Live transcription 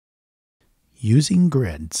Using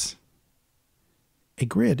grids. A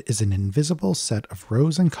grid is an invisible set of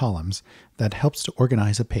rows and columns that helps to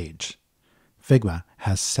organize a page. Figma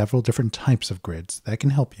has several different types of grids that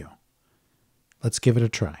can help you. Let's give it a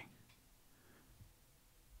try.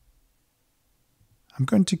 I'm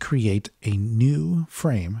going to create a new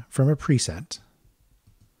frame from a preset.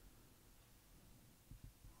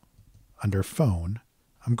 Under Phone,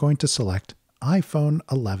 I'm going to select iPhone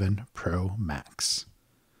 11 Pro Max.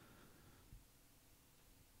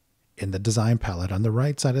 In the design palette on the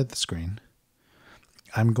right side of the screen,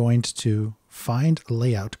 I'm going to find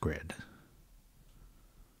Layout Grid.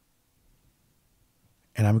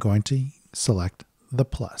 And I'm going to select the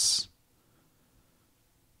plus.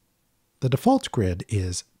 The default grid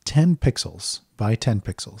is 10 pixels by 10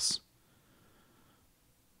 pixels.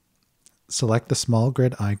 Select the small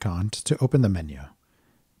grid icon to open the menu.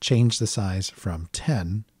 Change the size from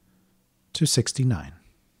 10 to 69.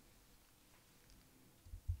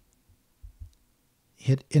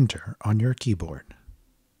 Hit Enter on your keyboard.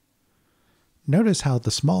 Notice how the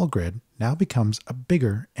small grid now becomes a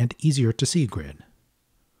bigger and easier to see grid.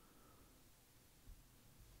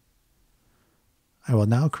 I will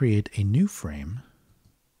now create a new frame.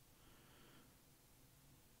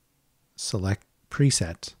 Select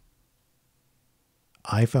Preset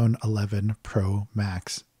iPhone 11 Pro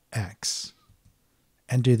Max X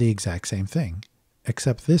and do the exact same thing,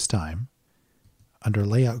 except this time, under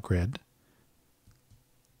Layout Grid,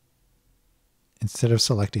 instead of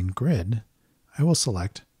selecting Grid, I will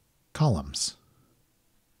select Columns.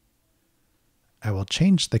 I will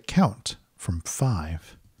change the count from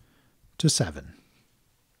 5 to 7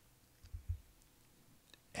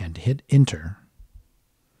 and hit Enter.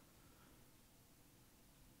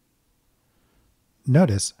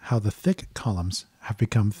 Notice how the thick columns have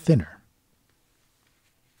become thinner.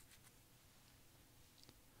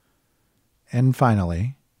 And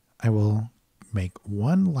finally, I will make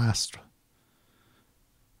one last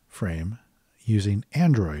frame using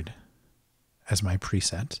Android as my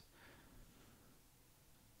preset.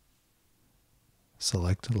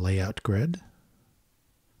 Select Layout Grid.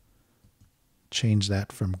 Change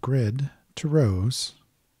that from grid to rows.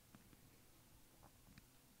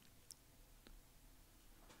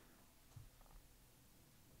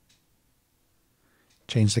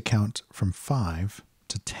 Change the count from 5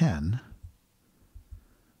 to 10.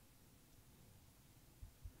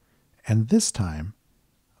 And this time,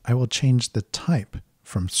 I will change the type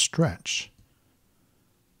from stretch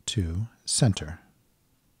to center.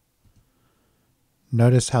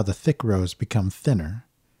 Notice how the thick rows become thinner,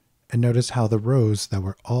 and notice how the rows that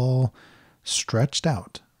were all stretched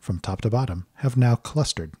out from top to bottom have now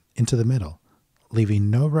clustered into the middle, leaving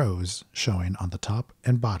no rows showing on the top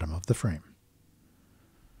and bottom of the frame.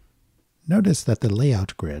 Notice that the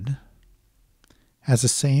layout grid has the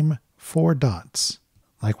same 4 dots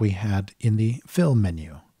like we had in the Fill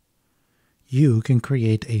menu. You can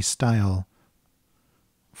create a style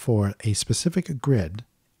for a specific grid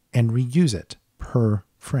and reuse it per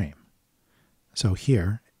frame. So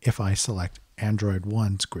here, if I select Android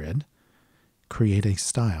 1's grid, create a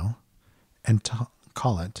style, and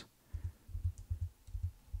call it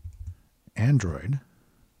Android,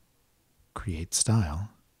 create style,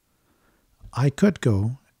 I could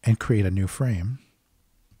go and create a new frame,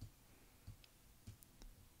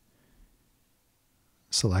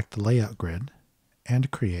 select the layout grid,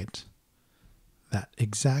 and create that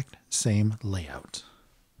exact same layout.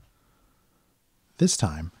 This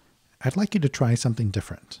time, I'd like you to try something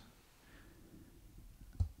different.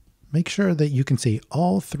 Make sure that you can see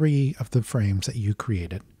all 3 of the frames that you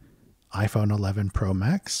created: iPhone 11 Pro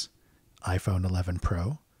Max, iPhone 11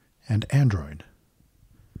 Pro, and Android.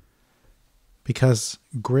 Because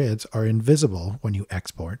grids are invisible when you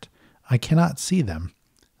export, I cannot see them,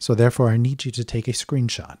 so therefore I need you to take a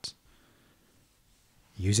screenshot.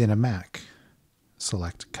 Using a Mac,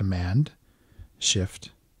 select Command,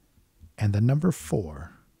 Shift, and the number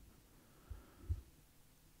 4.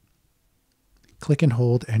 Click and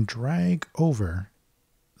hold and drag over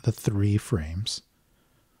the 3 frames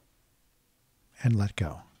and let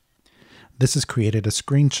go. This has created a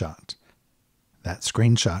screenshot. That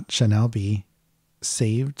screenshot shall now be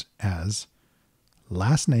saved as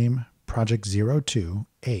last name project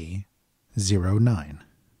 02A09.